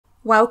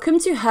Welcome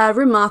to her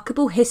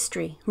remarkable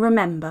history.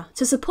 Remember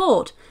to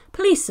support.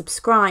 Please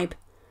subscribe.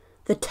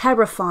 The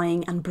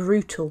terrifying and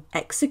brutal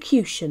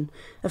execution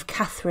of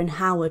Catherine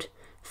Howard,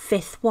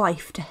 fifth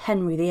wife to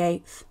Henry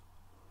VIII.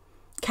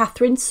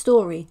 Catherine's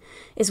story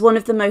is one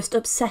of the most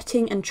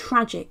upsetting and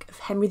tragic of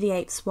Henry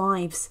VIII's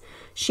wives.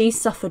 She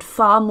suffered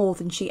far more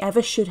than she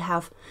ever should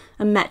have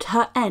and met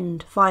her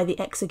end via the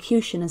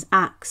executioner's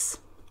axe.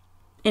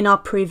 In our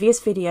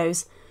previous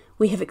videos,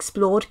 we have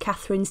explored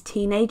Catherine's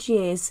teenage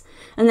years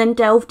and then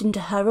delved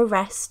into her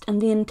arrest and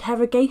the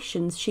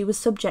interrogations she was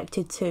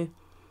subjected to.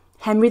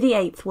 Henry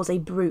VIII was a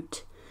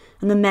brute,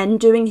 and the men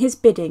doing his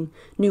bidding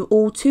knew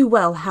all too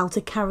well how to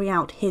carry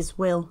out his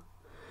will.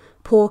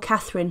 Poor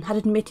Catherine had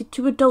admitted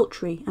to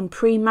adultery and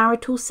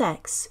premarital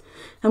sex,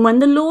 and when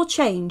the law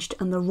changed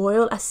and the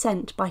Royal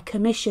Assent by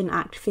Commission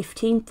Act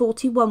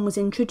 1541 was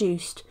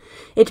introduced,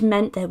 it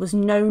meant there was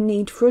no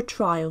need for a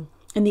trial,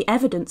 and the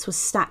evidence was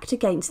stacked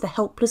against the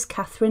helpless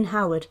Catherine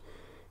Howard,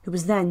 who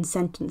was then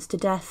sentenced to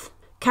death.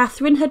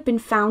 Catherine had been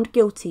found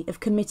guilty of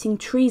committing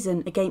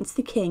treason against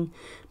the king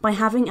by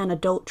having an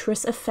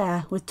adulterous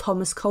affair with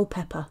Thomas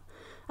Culpeper,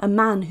 a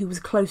man who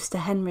was close to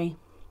Henry.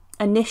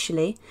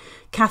 Initially,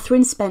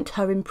 Catherine spent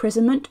her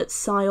imprisonment at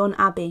Sion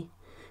Abbey,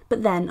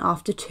 but then,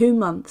 after 2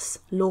 months,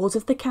 Lords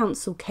of the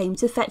Council came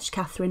to fetch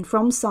Catherine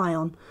from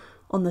Sion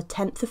on the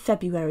 10th of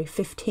February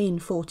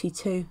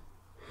 1542.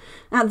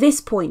 At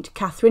this point,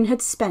 Catherine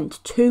had spent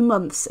 2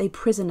 months a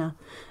prisoner,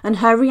 and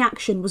her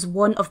reaction was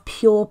one of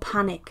pure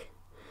panic.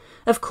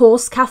 Of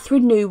course,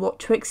 Catherine knew what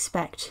to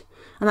expect,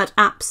 and that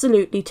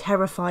absolutely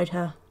terrified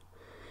her.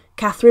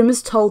 Catherine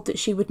was told that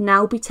she would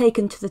now be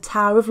taken to the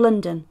Tower of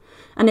London,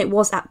 and it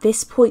was at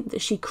this point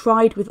that she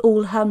cried with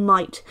all her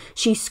might.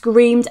 She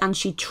screamed and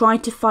she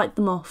tried to fight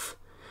them off.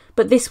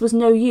 But this was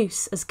no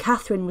use, as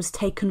Catherine was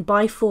taken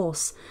by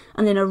force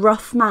and in a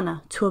rough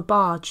manner to a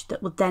barge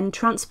that would then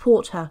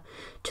transport her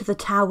to the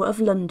Tower of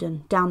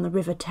London down the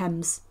River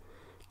Thames.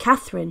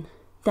 Catherine,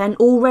 then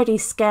already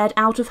scared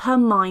out of her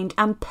mind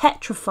and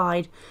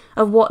petrified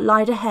of what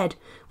lied ahead,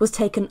 was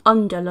taken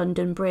under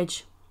London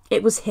Bridge.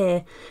 It was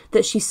here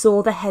that she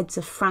saw the heads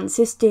of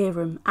Francis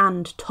Dereham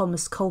and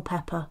Thomas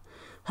Culpeper,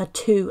 her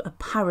 2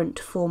 apparent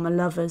former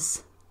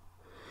lovers.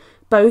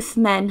 Both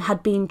men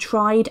had been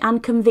tried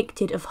and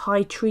convicted of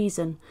high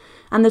treason,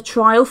 and the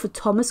trial for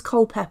Thomas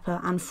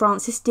Culpeper and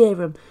Francis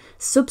Dereham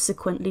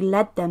subsequently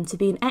led them to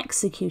being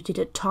executed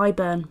at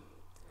Tyburn.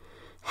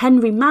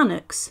 Henry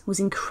Manox was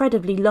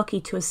incredibly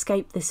lucky to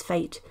escape this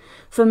fate,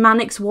 for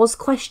Manox was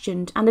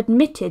questioned and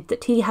admitted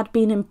that he had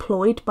been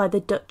employed by the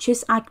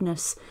Duchess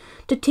Agnes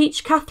to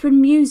teach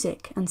Catherine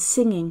music and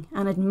singing,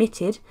 and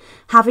admitted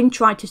having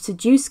tried to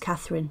seduce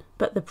Catherine,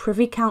 but the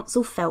Privy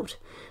Council felt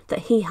that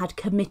he had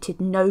committed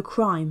no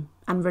crime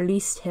and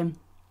released him.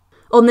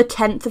 On the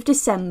 10th of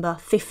December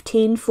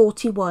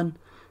 1541,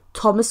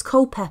 Thomas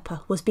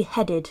Culpeper was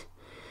beheaded,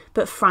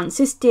 but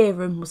Francis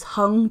Dereham was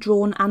hung,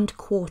 drawn and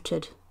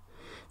quartered.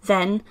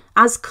 Then,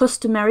 as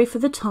customary for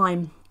the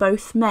time,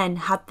 both men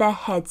had their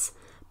heads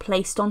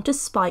placed onto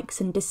spikes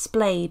and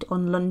displayed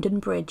on London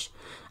Bridge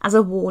as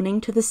a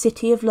warning to the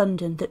City of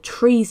London that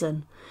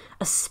treason,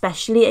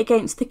 especially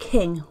against the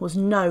king, was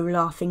no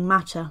laughing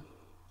matter.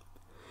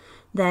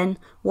 Then,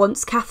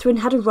 once Catherine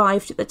had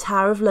arrived at the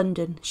Tower of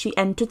London, she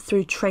entered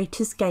through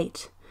Traitor's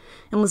Gate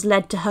and was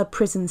led to her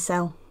prison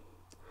cell.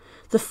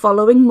 The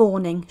following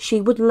morning, she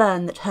would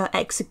learn that her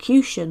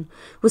execution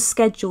was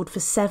scheduled for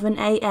 7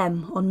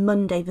 a.m. on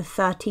Monday the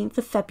 13th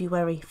of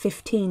February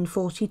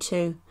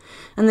 1542,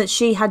 and that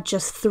she had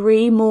just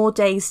 3 more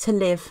days to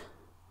live.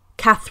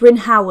 Catherine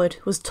Howard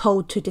was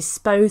told to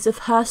dispose of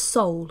her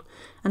soul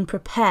and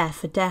prepare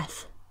for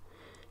death.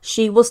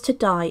 She was to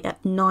die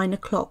at 9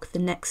 o'clock the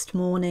next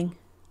morning.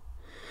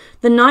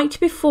 The night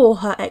before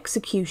her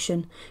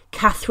execution,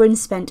 Catherine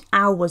spent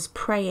hours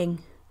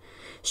praying.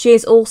 She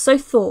is also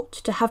thought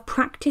to have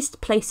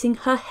practised placing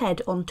her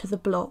head onto the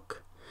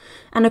block,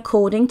 and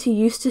according to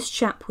Eustace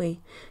Chapuis,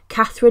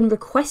 Catherine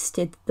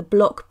requested the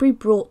block be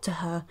brought to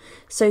her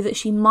so that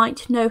she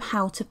might know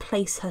how to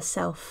place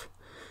herself.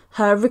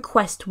 Her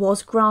request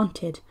was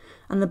granted,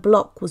 and the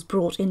block was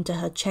brought into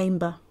her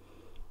chamber.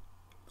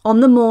 On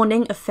the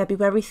morning of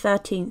February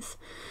 13th,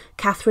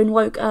 Catherine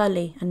woke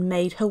early and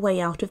made her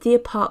way out of the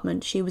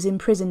apartment she was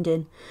imprisoned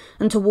in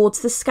and towards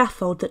the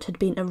scaffold that had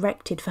been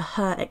erected for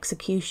her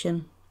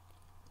execution.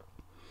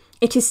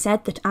 It is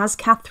said that as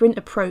Catherine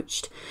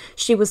approached,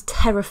 she was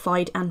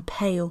terrified and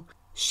pale.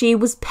 She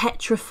was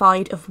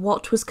petrified of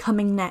what was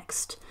coming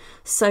next,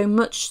 so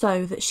much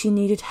so that she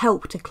needed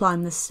help to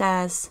climb the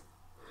stairs.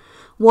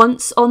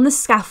 Once on the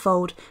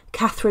scaffold,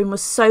 Catherine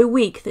was so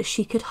weak that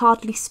she could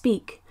hardly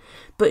speak,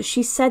 but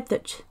she said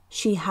that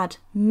she had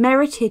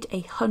merited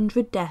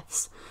 100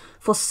 deaths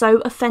for so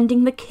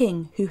offending the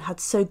king who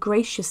had so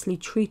graciously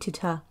treated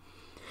her.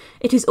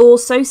 It is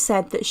also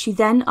said that she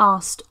then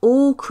asked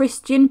all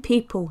Christian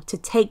people to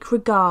take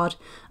regard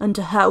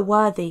unto her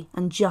worthy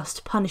and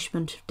just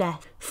punishment of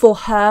death, for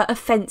her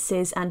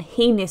offences and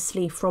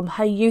heinously from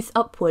her youth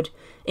upward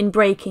in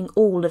breaking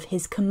all of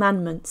his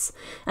commandments,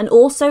 and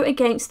also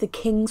against the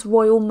king's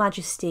royal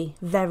majesty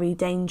very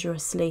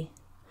dangerously.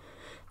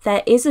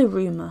 There is a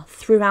rumour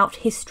throughout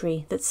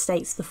history that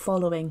states the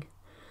following.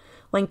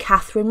 When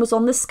Catherine was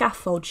on the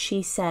scaffold,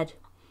 she said,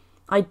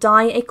 "I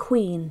die a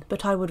queen,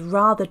 but I would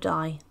rather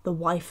die the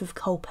wife of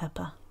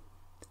Culpeper."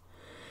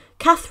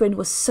 Catherine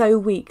was so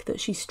weak that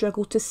she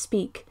struggled to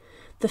speak.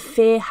 The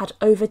fear had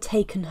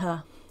overtaken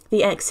her.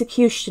 The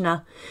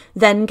executioner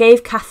then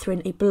gave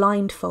Catherine a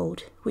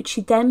blindfold, which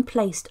she then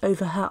placed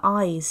over her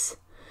eyes.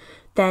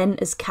 Then,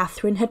 as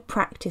Catherine had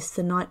practised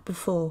the night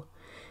before,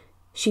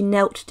 she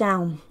knelt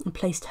down and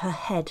placed her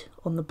head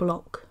on the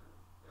block.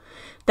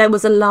 There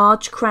was a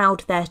large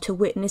crowd there to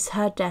witness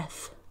her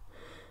death,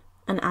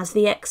 and as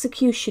the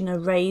executioner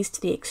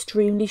raised the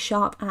extremely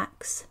sharp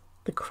axe,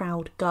 the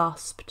crowd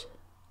gasped.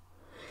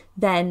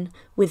 Then,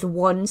 with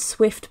one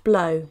swift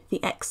blow,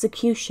 the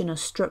executioner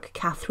struck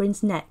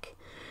Catherine's neck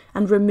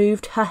and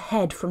removed her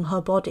head from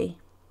her body.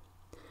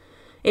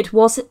 It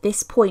was at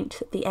this point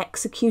that the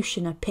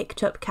executioner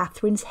picked up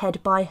Catherine's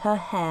head by her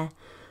hair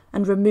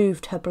and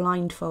removed her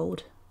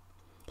blindfold.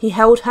 He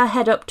held her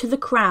head up to the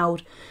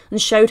crowd and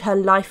showed her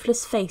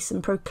lifeless face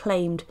and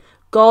proclaimed,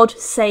 "God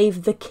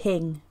save the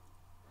King."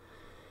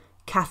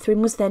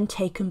 Catherine was then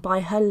taken by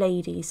her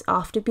ladies,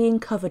 after being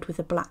covered with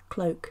a black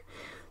cloak,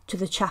 to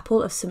the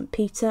chapel of St.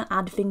 Peter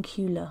ad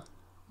Vincula,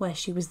 where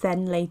she was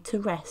then laid to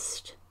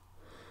rest.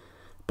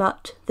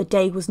 But the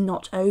day was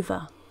not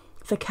over,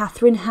 for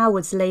Catherine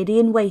Howard's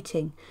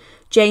lady-in-waiting,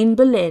 Jane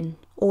Boleyn,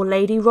 or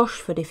Lady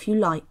Rochford if you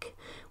like,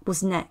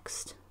 was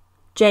next.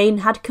 Jane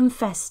had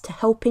confessed to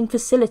helping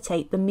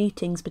facilitate the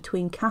meetings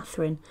between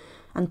Catherine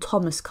and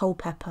Thomas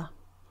Culpeper.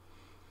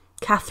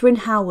 Catherine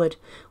Howard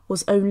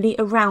was only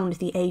around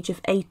the age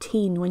of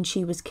 18 when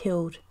she was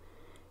killed.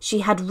 She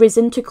had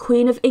risen to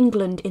Queen of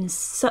England in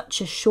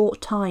such a short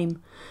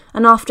time,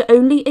 and after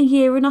only a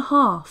year and a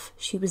half,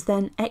 she was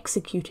then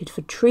executed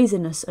for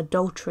treasonous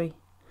adultery.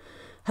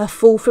 Her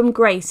fall from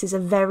grace is a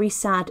very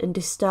sad and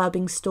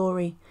disturbing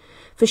story,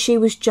 for she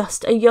was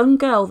just a young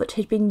girl that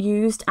had been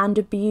used and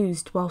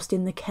abused whilst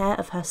in the care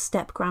of her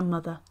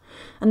step-grandmother,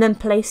 and then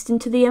placed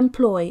into the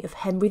employ of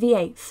Henry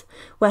VIII,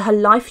 where her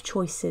life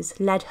choices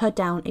led her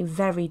down a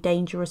very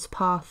dangerous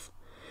path.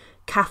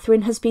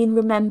 Catherine has been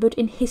remembered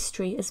in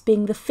history as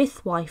being the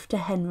fifth wife to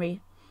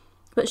Henry,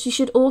 but she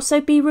should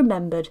also be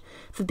remembered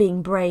for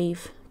being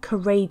brave,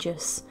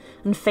 courageous,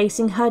 and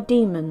facing her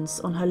demons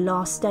on her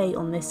last day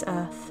on this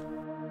earth.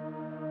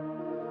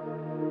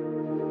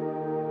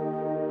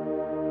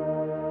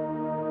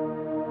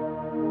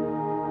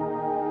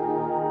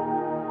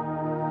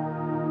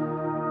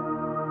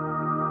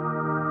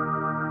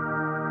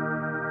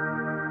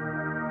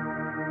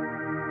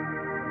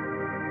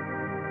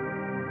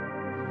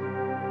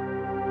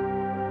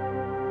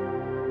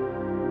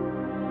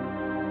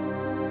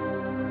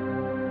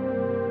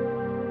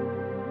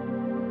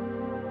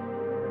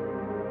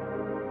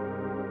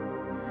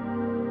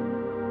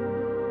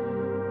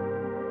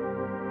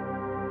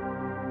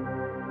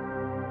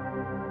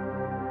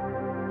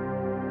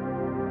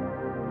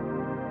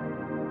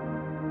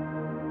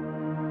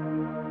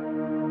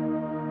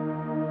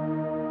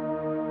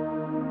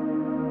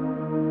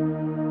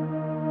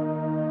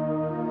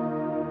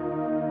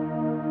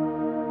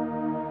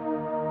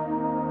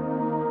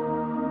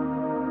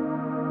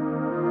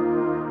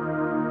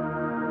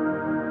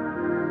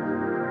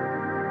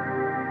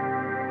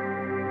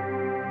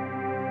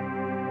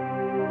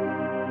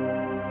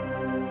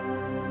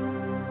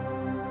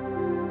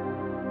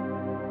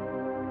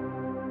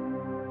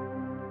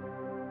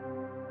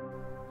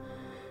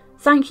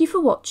 Thank you for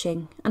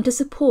watching, and to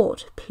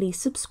support, please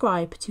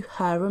subscribe to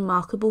Her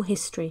Remarkable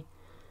History.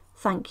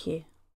 Thank you.